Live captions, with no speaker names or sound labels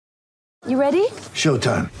You ready?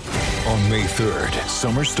 Showtime. On May 3rd,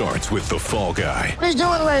 summer starts with The Fall Guy. Let's do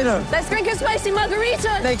it later. Let's drink a spicy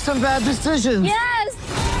margarita. Make some bad decisions. Yes!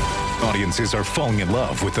 Audiences are falling in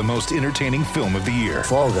love with the most entertaining film of the year.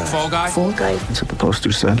 Fall Guy. Fall Guy? Fall Guy. That's what the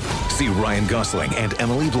poster said. See Ryan Gosling and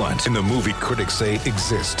Emily Blunt in the movie critics say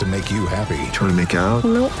exists to make you happy. Trying to make it out?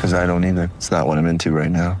 Nope. Because I don't either. It's not what I'm into right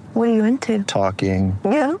now. What are you into? Talking.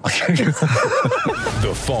 Yeah.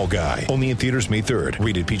 The Fall Guy. Only in theaters May 3rd.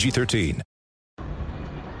 Rated PG-13.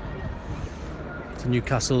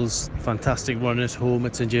 Newcastle's fantastic run at home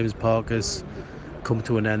at St James Park has come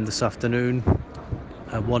to an end this afternoon.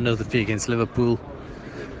 1-0 defeat against Liverpool.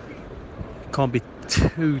 Can't be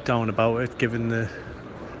too down about it given the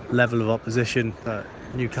level of opposition that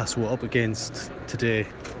Newcastle were up against today.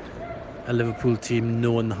 A Liverpool team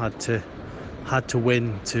knowing they had to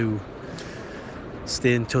win to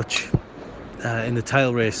stay in touch in the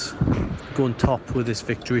title race, go on top with this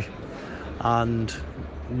victory, and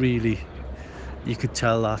really you could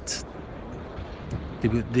tell that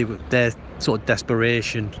their sort of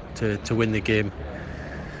desperation to win the game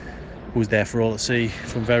was there for all to see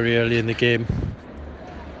from very early in the game.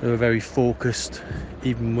 They were very focused,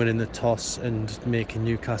 even winning the toss and making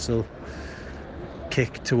Newcastle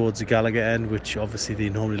kick towards the Gallagher end, which obviously they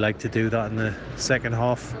normally like to do that in the second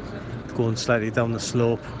half, going slightly down the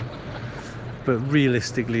slope. But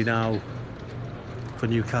realistically now, for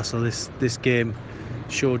Newcastle, this game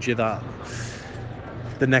showed you that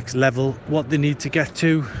the next level, what they need to get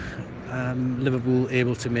to. Liverpool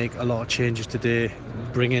able to make a lot of changes today,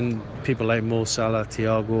 bringing people like Mo Salah,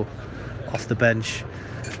 Thiago off the bench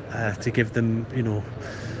to give them,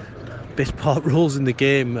 bit part roles in the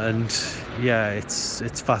game. And yeah,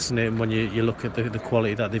 it's fascinating when you look at the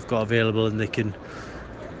quality that they've got available, and they can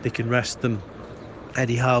rest them.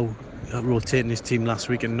 Eddie Howe rotating his team last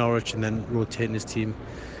week in Norwich and then rotating his team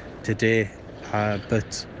today,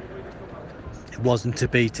 but it wasn't to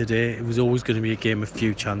be today. It was always going to be a game of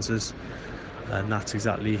few chances, and that's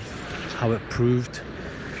exactly how it proved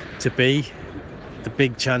to be. The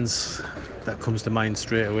big chance that comes to mind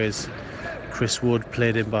straight away is Chris Wood,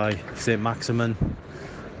 played in by St Maximin.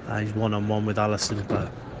 He's one-on-one with Alisson, but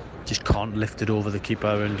just can't lift it over the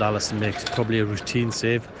keeper, and Alisson makes probably a routine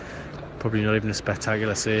save, probably not even a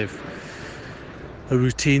spectacular save, a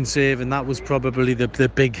routine save, and that was probably the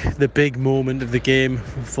big moment of the game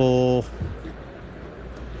for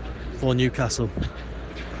Newcastle.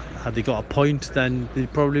 Had they got a point, then they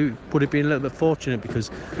probably would have been a little bit fortunate,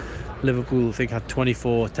 because Liverpool, I think, had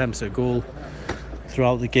 24 attempts at goal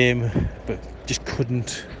throughout the game, but just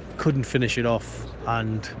couldn't finish it off.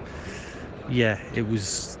 And yeah, it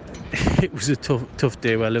was a tough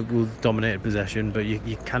day where Liverpool dominated possession, but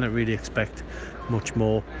you cannot really expect much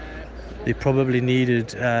more. They probably needed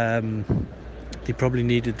that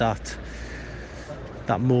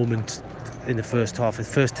moment in the first half. The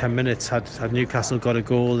first 10 minutes, had Newcastle got a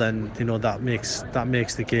goal, then that makes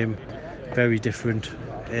the game very different.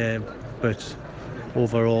 But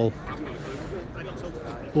overall,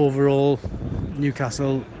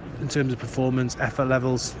 Newcastle, in terms of performance, effort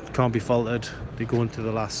levels, can't be faulted. They go into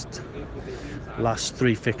the last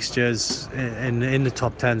three fixtures in the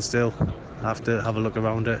top 10 still. I have to have a look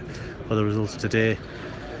around it for the results today.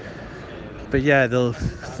 But yeah, they'll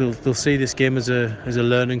see this game as a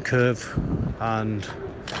learning curve, and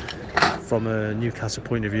from a Newcastle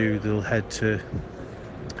point of view, they'll head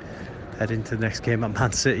into the next game at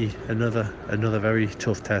Man City, another very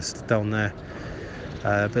tough test down there.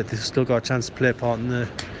 But they've still got a chance to play a part in the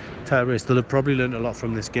title race. They'll have probably learned a lot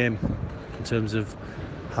from this game in terms of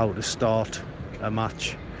how to start a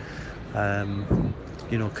match.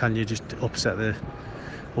 Can you just upset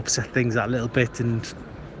things that little bit, and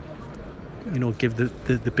give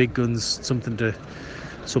the big guns something to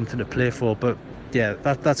play for. But yeah,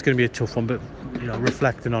 that's going to be a tough one. But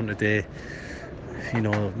reflecting on today,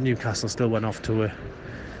 Newcastle still went off to a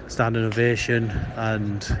standing ovation,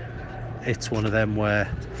 and it's one of them where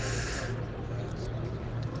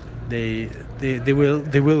they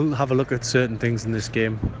will have a look at certain things in this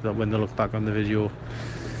game that when they look back on the video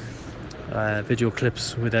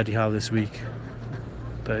clips with Eddie Howe this week.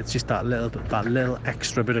 But it's just that little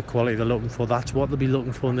extra bit of quality they're looking for. That's what they'll be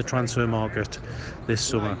looking for in the transfer market this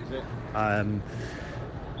summer.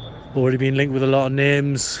 Already been linked with a lot of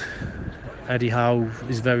names. Eddie Howe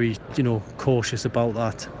is very, cautious about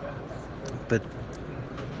that. But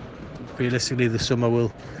realistically, the summer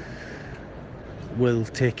will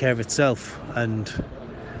take care of itself. And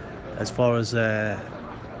as far as the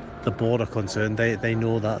board are concerned, they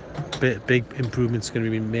know that big improvements are going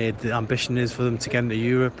to be made. The ambition is for them to get into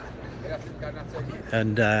Europe,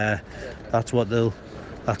 and that's what they'll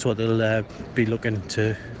that's what they'll be looking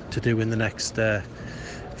to do in the next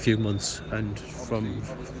few months. And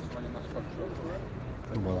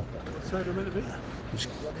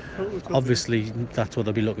obviously that's what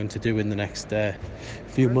they'll be looking to do in the next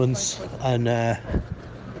few months. And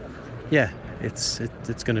yeah, it's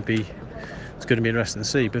going to be interesting to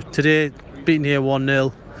see. But today, beaten here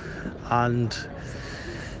 1-0, and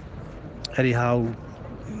anyhow,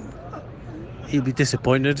 he'll be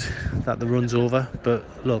disappointed that the run's over. But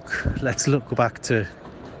look, let's go back to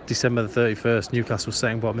December the 31st. Newcastle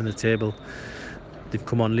second bottom in the table. They've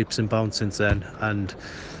come on leaps and bounds since then, and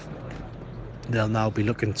they'll now be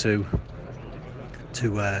looking to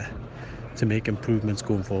make improvements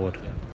going forward.